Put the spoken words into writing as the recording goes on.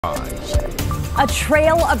A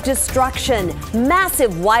trail of destruction. Massive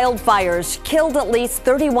wildfires killed at least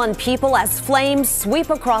 31 people as flames sweep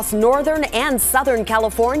across northern and southern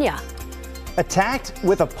California. Attacked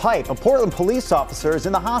with a pipe. A Portland police officer is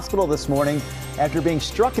in the hospital this morning after being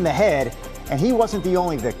struck in the head, and he wasn't the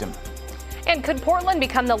only victim. And could Portland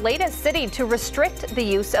become the latest city to restrict the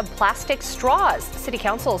use of plastic straws? City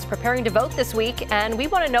Council is preparing to vote this week, and we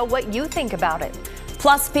want to know what you think about it.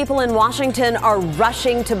 Plus, people in Washington are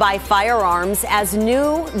rushing to buy firearms as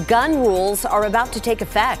new gun rules are about to take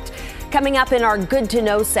effect. Coming up in our Good to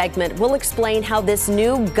Know segment, we'll explain how this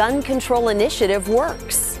new gun control initiative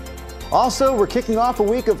works. Also, we're kicking off a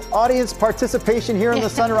week of audience participation here on the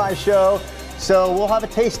Sunrise Show. So we'll have a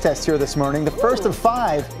taste test here this morning. The first of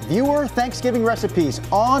 5 viewer Thanksgiving recipes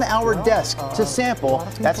on our desk to sample.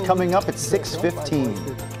 That's coming up at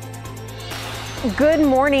 6:15. Good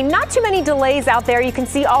morning. Not too many delays out there. You can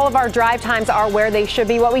see all of our drive times are where they should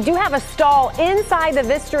be. Well, we do have a stall inside the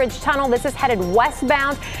Vista Ridge Tunnel. This is headed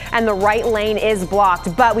westbound and the right lane is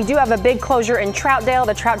blocked. But we do have a big closure in Troutdale.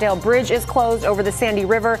 The Troutdale Bridge is closed over the Sandy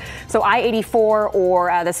River. So I-84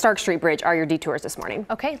 or the Stark Street Bridge are your detours this morning.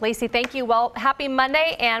 Okay, Lacey, thank you. Well, happy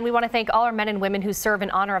Monday. And we want to thank all our men and women who serve in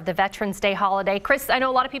honor of the Veterans Day holiday. Chris, I know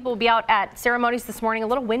a lot of people will be out at ceremonies this morning. A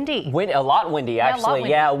little windy. A lot windy, actually.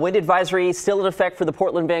 Yeah, wind advisory still in effect for the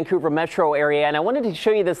Portland-Vancouver metro area, and I wanted to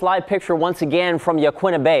show you this live picture once again from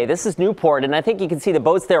Yaquina Bay. This is Newport, and I think you can see the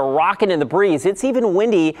boats there rocking in the breeze. It's even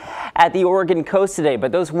windy at the Oregon coast today,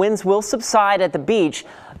 but those winds will subside at the beach,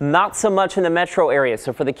 not so much in the metro area.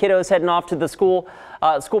 So for the kiddos heading off to the school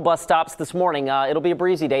bus stops this morning, it'll be a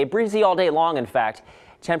breezy day, breezy all day long, in fact.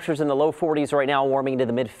 Temperatures in the low 40s right now, warming into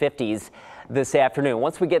the mid 50s this afternoon.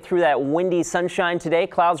 Once we get through that windy sunshine today,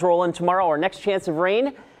 clouds roll in tomorrow. Our next chance of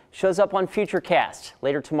rain shows up on Futurecast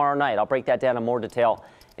later tomorrow night. I'll break that down in more detail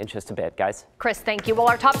in just a bit, guys. Chris, thank you. Well,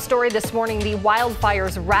 our top story this morning, the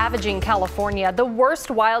wildfires ravaging California. The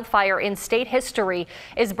worst wildfire in state history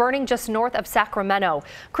is burning just north of Sacramento.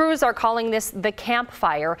 Crews are calling this the Camp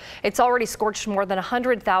Fire. It's already scorched more than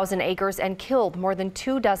 100,000 acres and killed more than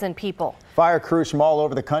 24 people. Fire crews from all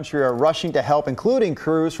over the country are rushing to help, including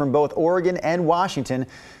crews from both Oregon and Washington.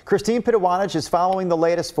 Christine Pitawanich is following the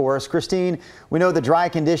latest for us. Christine, we know the dry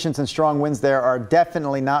conditions and strong winds there are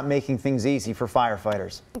definitely not making things easy for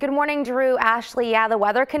firefighters. Good morning, Drew, Ashley. Yeah, the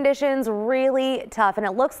weather conditions really tough, and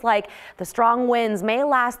it looks like the strong winds may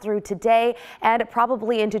last through today and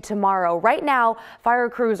probably into tomorrow. Right now, fire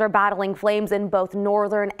crews are battling flames in both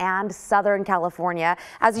northern and southern California.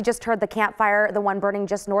 As you just heard, the Camp Fire, the one burning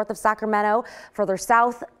just north of Sacramento. Further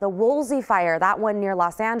south, the Woolsey Fire, that one near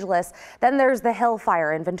Los Angeles. Then there's the Hill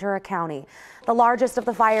Fire in Ventura County. The largest of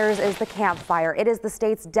the fires is the Camp Fire. It is the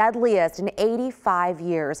state's deadliest in 85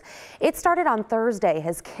 years. It started on Thursday,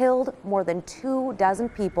 has killed more than 24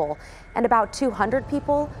 people, and about 200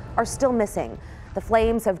 people are still missing. The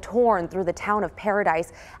flames have torn through the town of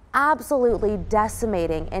Paradise, absolutely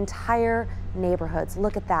decimating entire neighborhoods.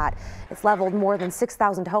 Look at that. It's leveled more than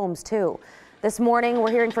 6,000 homes, too. This morning,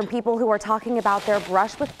 we're hearing from people who are talking about their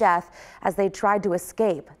brush with death as they tried to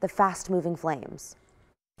escape the fast-moving flames.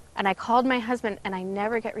 And I called my husband, and I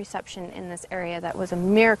never get reception in this area. That was a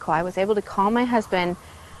miracle. I was able to call my husband,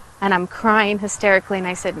 and I'm crying hysterically, and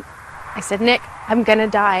I said, Nick, I'm gonna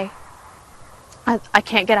die. I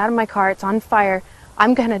can't get out of my car. It's on fire.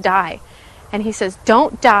 I'm gonna die. And he says,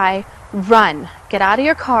 don't die, run. Get out of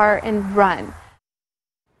your car and run.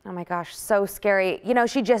 Oh my gosh, so scary. You know,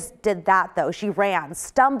 she just did that though. She ran,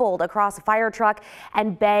 stumbled across a fire truck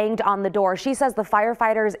and banged on the door. She says the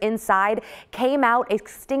firefighters inside came out,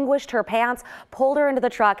 extinguished her pants, pulled her into the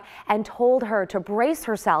truck and told her to brace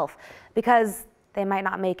herself because they might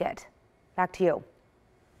not make it. Back to you.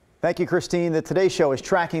 Thank you, Christine. The Today Show is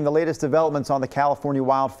tracking the latest developments on the California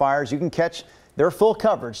wildfires. You can catch their full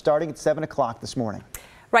coverage starting at 7 o'clock this morning.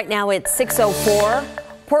 Right now it's 6:04.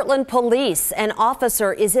 Portland police, an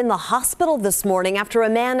officer is in the hospital this morning after a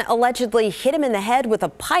man allegedly hit him in the head with a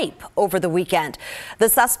pipe over the weekend. The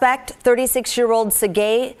suspect, 36-year-old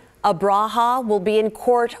Sergey Abraha, will be in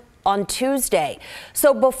court on Tuesday.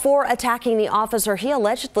 So before attacking the officer, he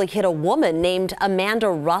allegedly hit a woman named Amanda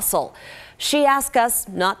Russell. She asked us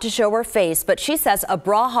not to show her face, but she says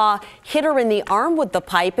Abraha hit her in the arm with the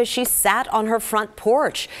pipe as she sat on her front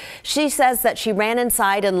porch. She says that she ran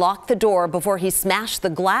inside and locked the door before he smashed the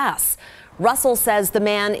glass. Russell says the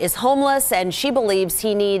man is homeless and she believes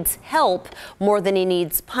he needs help more than he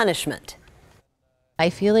needs punishment. I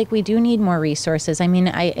feel like we do need more resources. I mean,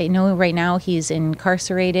 I know right now he's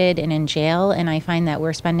incarcerated and in jail, and I find that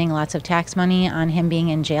we're spending lots of tax money on him being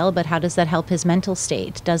in jail, but how does that help his mental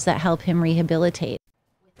state? Does that help him rehabilitate?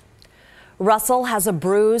 Russell has a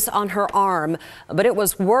bruise on her arm, but it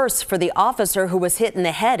was worse for the officer who was hit in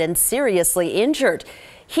the head and seriously injured.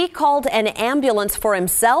 He called an ambulance for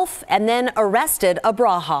himself and then arrested a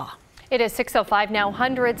Braha. It is 6:05 now.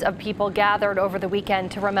 Hundreds of people gathered over the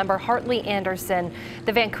weekend to remember Hartley Anderson,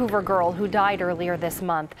 the Vancouver girl who died earlier this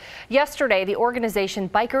month. Yesterday, the organization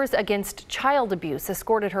Bikers Against Child Abuse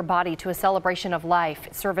escorted her body to a celebration of life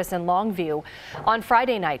service in Longview. On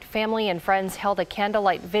Friday night, family and friends held a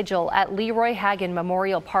candlelight vigil at Leroy Hagen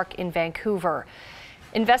Memorial Park in Vancouver.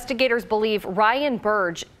 Investigators believe Ryan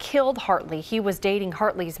Burge killed Hartley. He was dating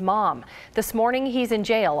Hartley's mom. This morning, he's in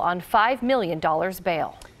jail on $5 million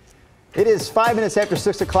bail. It is 5 minutes after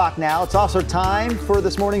 6 o'clock now. It's also time for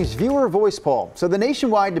this morning's viewer voice poll. So the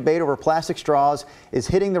nationwide debate over plastic straws is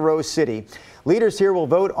hitting the Rose City. Leaders here will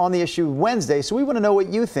vote on the issue Wednesday, so we want to know what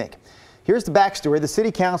you think. Here's the backstory. The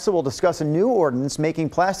City Council will discuss a new ordinance making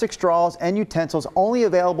plastic straws and utensils only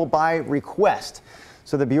available by request.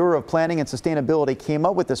 So the Bureau of Planning and Sustainability came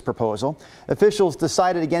up with this proposal. Officials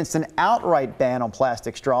decided against an outright ban on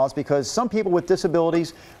plastic straws because some people with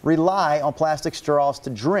disabilities rely on plastic straws to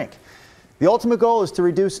drink. The ultimate goal is to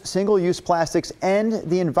reduce single-use plastics and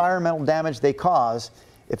the environmental damage they cause.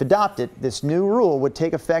 If adopted, this new rule would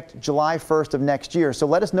take effect July 1st of next year. So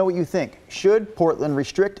let us know what you think. Should Portland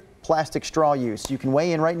restrict plastic straw use? You can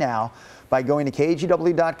weigh in right now by going to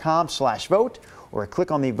kgw.com/vote or click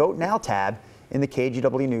on the Vote Now tab in the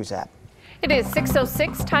KGW News app. It is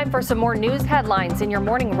 6:06, time for some more news headlines in your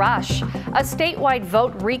morning rush. A statewide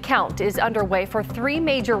vote recount is underway for 3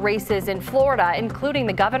 major races in Florida, including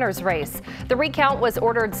the governor's race. The recount was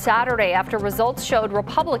ordered Saturday after results showed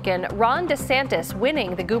Republican Ron DeSantis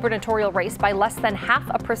winning the gubernatorial race by less than half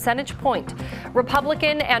a percentage point.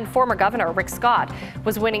 Republican and former Governor Rick Scott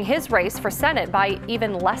was winning his race for Senate by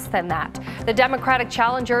even less than that. The Democratic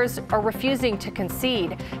challengers are refusing to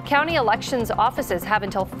concede. County elections offices have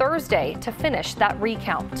until Thursday to finish that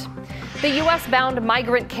recount. The U.S.-bound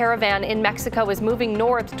migrant caravan in Mexico is moving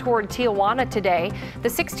north toward Tijuana today. The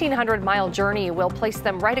 1,600-mile journey will place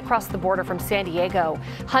them right across the border from San Diego.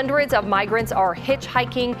 Hundreds of migrants are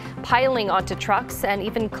hitchhiking, piling onto trucks, and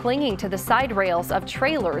even clinging to the side rails of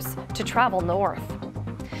trailers to travel north.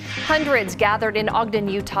 Hundreds gathered in Ogden,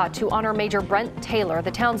 Utah to honor Major Brent Taylor,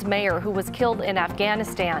 the town's mayor who was killed in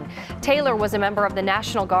Afghanistan. Taylor was a member of the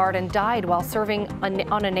National Guard and died while serving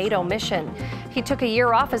on a NATO mission. He took a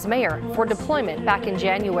year off as mayor for deployment back in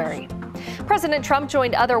January. President Trump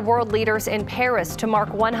joined other world leaders in Paris to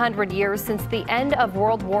mark 100 years since the end of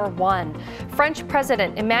World War I. French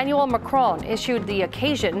President Emmanuel Macron used the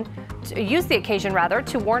occasion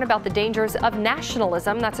to warn about the dangers of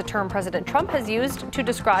nationalism. That's a term President Trump has used to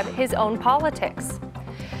describe his own politics.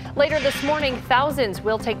 Later this morning, thousands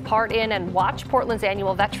will take part in and watch Portland's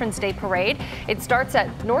annual Veterans Day Parade. It starts at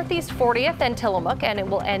Northeast 40th and Tillamook, and it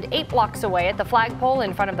will end 8 blocks away at the flagpole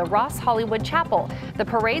in front of the Ross Hollywood Chapel. The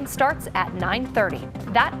parade starts at 9:30.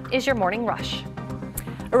 That is your morning rush.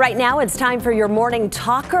 Right now, it's time for your morning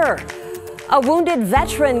talker. A wounded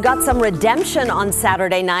veteran got some redemption on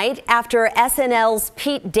Saturday night after SNL's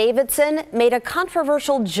Pete Davidson made a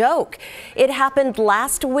controversial joke. It happened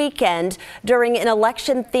last weekend during an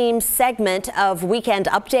election-themed segment of Weekend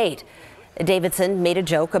Update. Davidson made a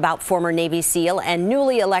joke about former Navy SEAL and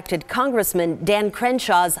newly elected Congressman Dan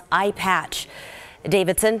Crenshaw's eye patch.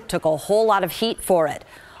 Davidson took a whole lot of heat for it.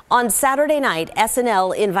 On Saturday night,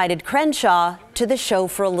 SNL invited Crenshaw to the show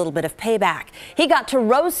for a little bit of payback. He got to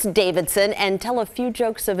roast Davidson and tell a few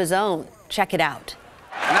jokes of his own. Check it out.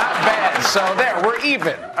 Not bad. So there, we're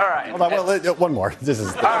even. All right. Hold on, well, one more. This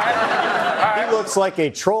is. All right. He looks like a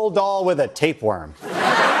troll doll with a tapeworm. Yeah,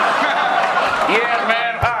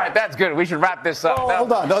 man. All right, that's good. We should wrap this up. Oh,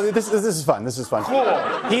 hold on. No, this is fun. This is fun.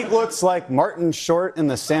 Cool. He looks like Martin Short in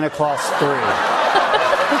the Santa Claus 3.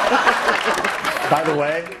 By the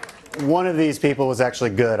way, one of these people was actually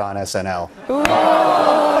good on SNL.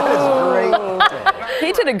 That is great.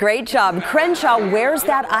 He did a great job. Crenshaw wears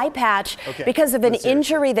that eye patch because of an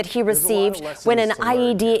injury that he received when an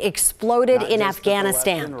IED exploded in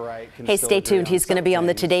Afghanistan. Hey, stay tuned. He's going to be on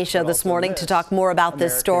the Today Show this morning to talk more about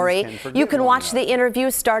this story. You can watch the interview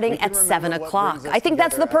starting at 7 o'clock. I think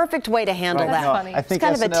that's the perfect way to handle that. I think it's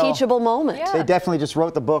kind of a teachable moment. Yeah. They definitely just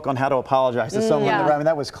wrote the book on how to apologize to someone. I mean,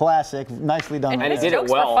 that was classic. Nicely done. And he his did it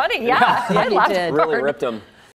jokes well. were funny. Yeah, he did. Really ripped him.